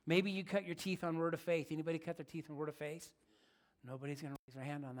 Maybe you cut your teeth on Word of Faith. Anybody cut their teeth on Word of Faith? Nobody's going to raise their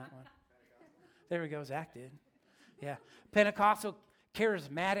hand on that one. There we go. Zach did. Yeah. Pentecostal,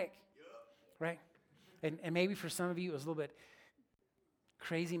 charismatic, right? And maybe for some of you it was a little bit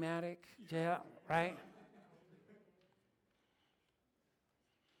crazy-matic. Yeah, right?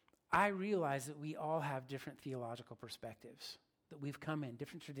 I realize that we all have different theological perspectives, that we've come in,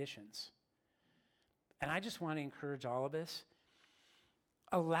 different traditions. And I just want to encourage all of us,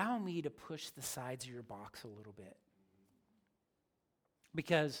 allow me to push the sides of your box a little bit.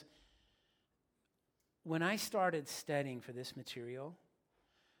 Because when I started studying for this material,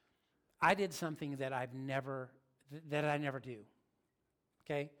 I did something that I never do.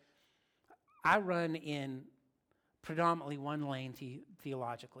 Okay? I run in predominantly one lane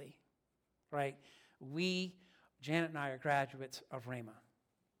theologically, right? Janet and I are graduates of Rhema.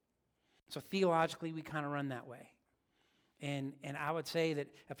 So theologically, we kind of run that way. And I would say that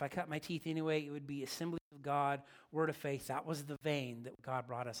if I cut my teeth anyway, it would be Assembly of God, Word of Faith. That was the vein that God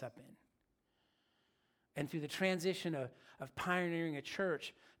brought us up in. And through the transition of pioneering a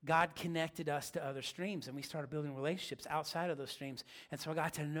church, God connected us to other streams, and we started building relationships outside of those streams. And so I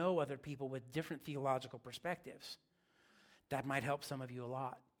got to know other people with different theological perspectives. That might help some of you a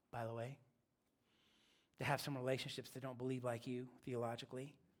lot, by the way, to have some relationships that don't believe like you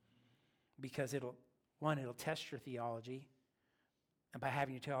theologically, because it'll test your theology, And by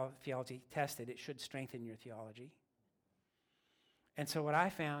having your theology tested, it should strengthen your theology. And so what I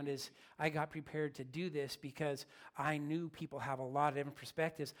found is I got prepared to do this because I knew people have a lot of different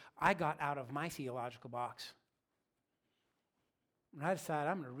perspectives. I got out of my theological box. And I decided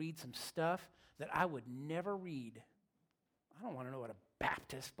I'm going to read some stuff that I would never read. I don't want to know what a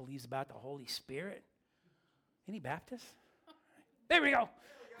Baptist believes about the Holy Spirit. Any Baptists? There we go.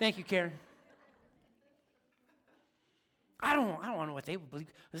 Thank you, Karen. I don't want to know what they believe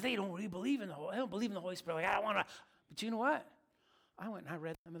because they don't really believe in the Holy. They don't believe in the Holy Spirit. Like I don't want to. But you know what? I went and I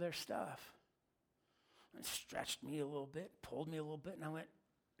read some of their stuff. It stretched me a little bit, pulled me a little bit, and I went,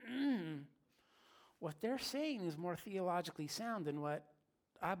 what they're saying is more theologically sound than what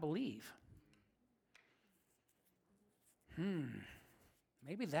I believe.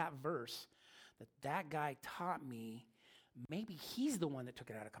 Maybe that verse that guy taught me, maybe he's the one that took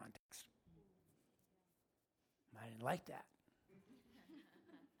it out of context. I didn't like that.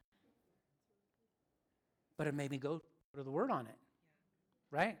 But it made me go to the Word on it.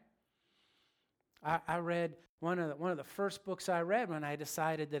 Right? I read one of the first books I read when I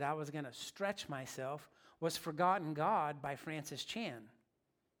decided that I was going to stretch myself was Forgotten God by Francis Chan.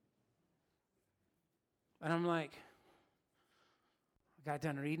 And I'm like, I got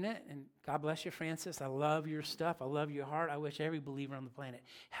done reading it, and God bless you, Francis. I love your stuff. I love your heart. I wish every believer on the planet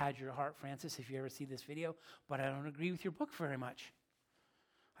had your heart, Francis, if you ever see this video. But I don't agree with your book very much.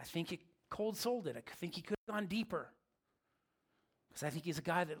 I think you cold-souled it. I think you could have gone deeper. Because I think he's a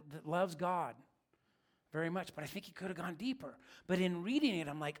guy that loves God very much, but I think he could have gone deeper. But in reading it,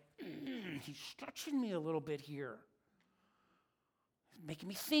 I'm like, he's stretching me a little bit here. He's making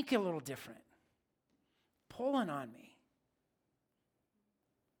me think a little different. Pulling on me.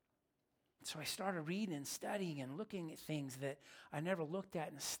 So I started reading and studying and looking at things that I never looked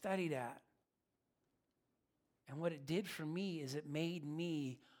at and studied at. And what it did for me is it made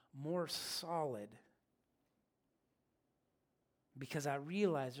me more solid. Because I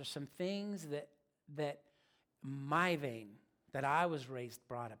realized there's some things that my vein, that I was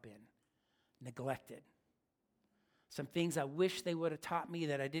brought up in, neglected. Some things I wish they would have taught me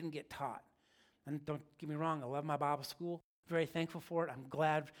that I didn't get taught. And don't get me wrong, I love my Bible school. Very thankful for it. I'm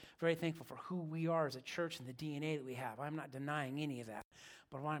glad, very thankful for who we are as a church and the DNA that we have. I'm not denying any of that.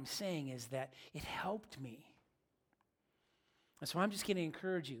 But what I'm saying is that it helped me. And so I'm just going to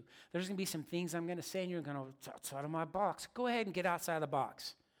encourage you. There's going to be some things I'm going to say, and you're going to go outside of my box. Go ahead and get outside of the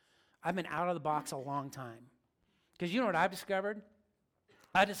box. I've been out of the box a long time. Because you know what I've discovered?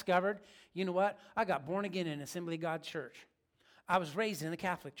 You know what? I got born again in Assembly of God Church. I was raised in the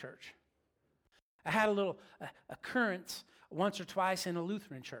Catholic Church. I had a little occurrence once or twice in a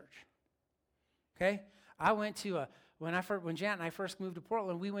Lutheran church. Okay? I went to when Janet and I first moved to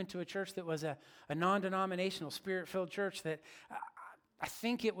Portland, we went to a church that was a non-denominational, spirit-filled church that I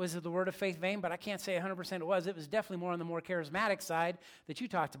think it was the Word of Faith vein, but I can't say 100% it was. It was definitely more on the more charismatic side that you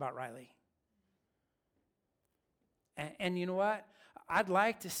talked about, Riley. And you know what? I'd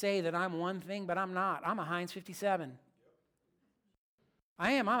like to say that I'm one thing, but I'm not. I'm a Heinz 57.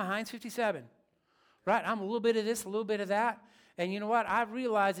 I am. I'm a Heinz 57. Right? I'm a little bit of this, a little bit of that. And you know what? I've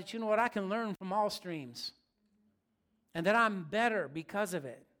realized that, I can learn from all streams. And that I'm better because of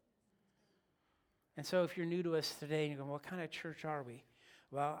it. And so if you're new to us today and you're going, what kind of church are we?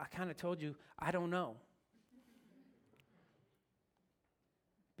 Well, I kind of told you, I don't know.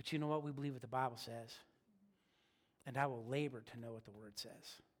 But you know what? We believe what the Bible says. And I will labor to know what the Word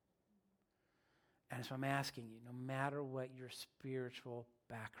says. And so I'm asking you, no matter what your spiritual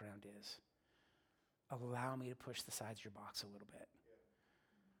background is, allow me to push the sides of your box a little bit.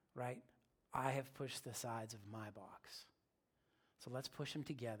 Right? I have pushed the sides of my box. So let's push them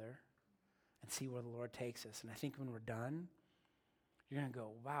together and see where the Lord takes us. And I think when we're done, you're going to go,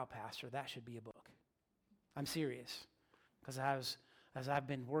 wow, Pastor, that should be a book. I'm serious. Because as I've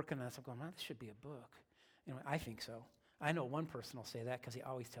been working on this, I'm going, wow, this should be a book. Anyway, I think so. I know one person will say that because he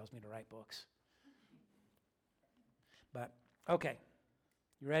always tells me to write books. But, okay.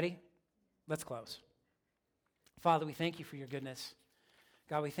 You ready? Let's close. Father, we thank you for your goodness.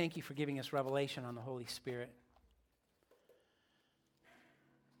 God, we thank you for giving us revelation on the Holy Spirit.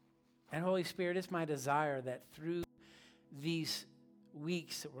 And Holy Spirit, it's my desire that through these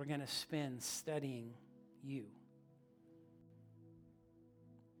weeks that we're going to spend studying you,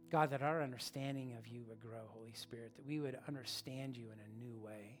 God, that our understanding of you would grow, Holy Spirit, that we would understand you in a new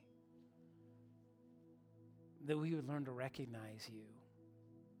way, that we would learn to recognize you,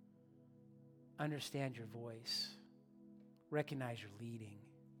 understand your voice, recognize your leading,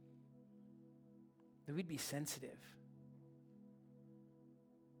 that we'd be sensitive.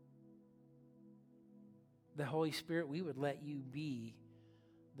 the Holy Spirit, we would let you be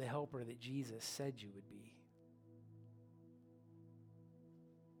the helper that Jesus said you would be.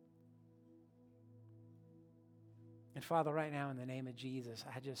 And Father, right now in the name of Jesus,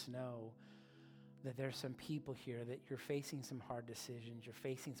 I just know that there's some people here that you're facing some hard decisions, you're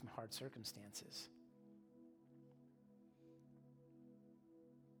facing some hard circumstances.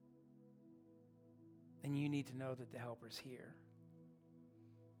 And you need to know that the helper's here.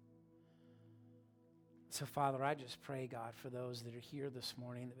 So, Father, I just pray, God, for those that are here this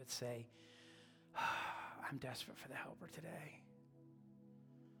morning that would say, I'm desperate for the helper today.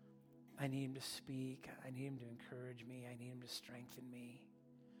 I need him to speak. I need him to encourage me. I need him to strengthen me.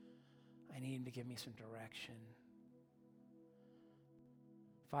 I need him to give me some direction.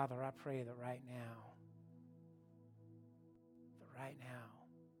 Father, I pray that right now,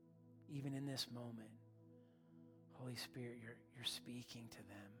 even in this moment, Holy Spirit, you're speaking to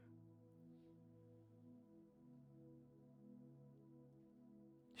them.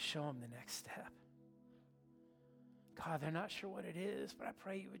 Show them the next step. God, they're not sure what it is, but I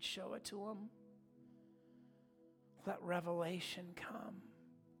pray you would show it to them. Let revelation come.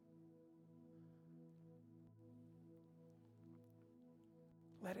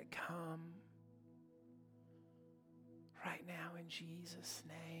 Let it come right now in Jesus'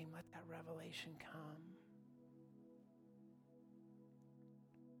 name. Let that revelation come.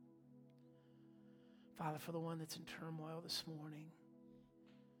 Father, for the one that's in turmoil this morning,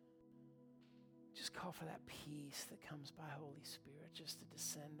 just call for that peace that comes by Holy Spirit just to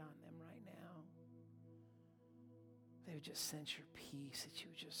descend on them right now. They would just sense your peace, that you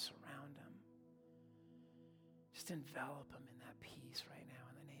would just surround them. Just envelop them in that peace right now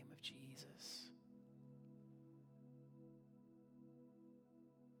in the name of Jesus.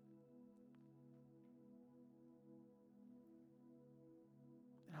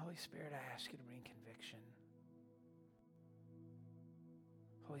 And Holy Spirit, I ask you to bring conviction.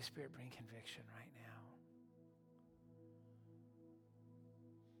 Holy Spirit, bring conviction right now.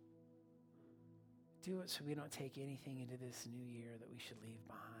 Do it so we don't take anything into this new year that we should leave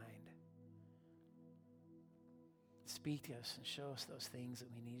behind. Speak to us and show us those things that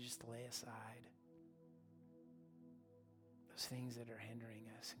we need just to lay aside. Those things that are hindering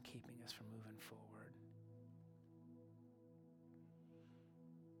us and keeping us from moving forward.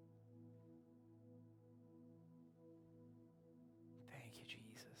 Thank you,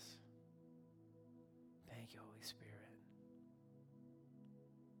 Jesus. Thank you, Holy Spirit.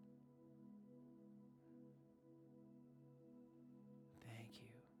 Thank you.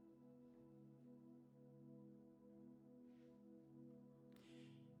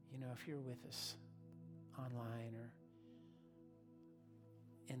 You know, if you're with us online or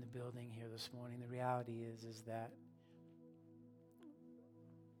in the building here this morning, the reality is that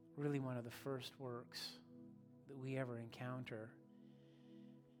really one of the first works that we ever encounter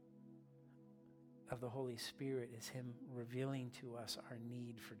of the Holy Spirit is Him revealing to us our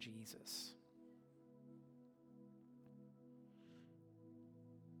need for Jesus.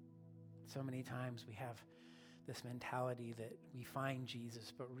 So many times we have this mentality that we find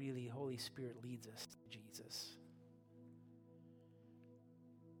Jesus, but really Holy Spirit leads us to Jesus.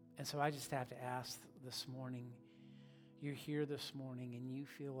 And so I just have to ask this morning, you're here this morning and you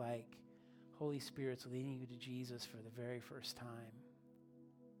feel like Holy Spirit's leading you to Jesus for the very first time.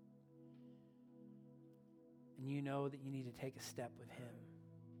 And you know that you need to take a step with Him.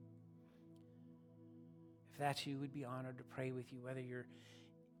 If that's you, we'd be honored to pray with you, whether you're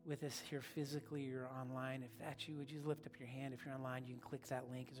with us here physically or online. If that's you, would you lift up your hand? If you're online, you can click that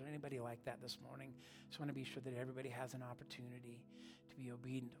link. Is there anybody like that this morning? Just want to be sure that everybody has an opportunity to be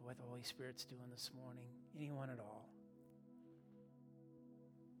obedient to what the Holy Spirit's doing this morning. Anyone at all?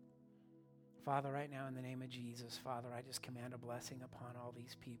 Father, right now in the name of Jesus, Father, I just command a blessing upon all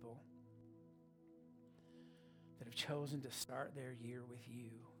these people that have chosen to start their year with you.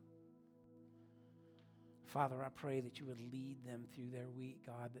 Father, I pray that you would lead them through their week,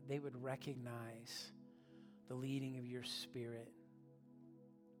 God, that they would recognize the leading of your Spirit.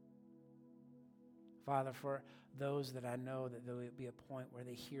 Father, for those that I know that there will be a point where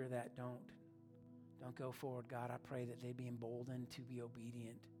they hear that, don't go forward, God, I pray that they be emboldened to be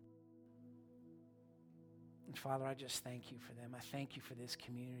obedient. And Father, I just thank you for them. I thank you for this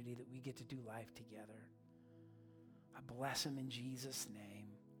community that we get to do life together. I bless them in Jesus' name.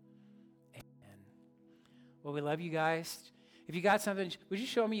 Amen. Well, we love you guys. If you got something, would you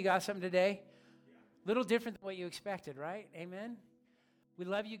show me you got something today? A little different than what you expected, right? Amen. We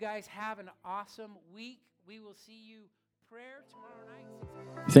love you guys. Have an awesome week. We will see you prayer tomorrow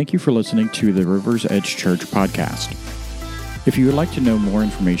night. Thank you for listening to the Rivers Edge Church podcast. If you would like to know more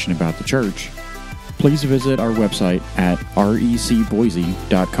information about the church, please visit our website at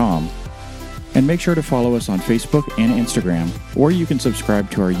recboise.com and make sure to follow us on Facebook and Instagram, or you can subscribe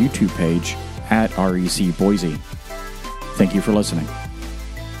to our YouTube page at REC Boise. Thank you for listening.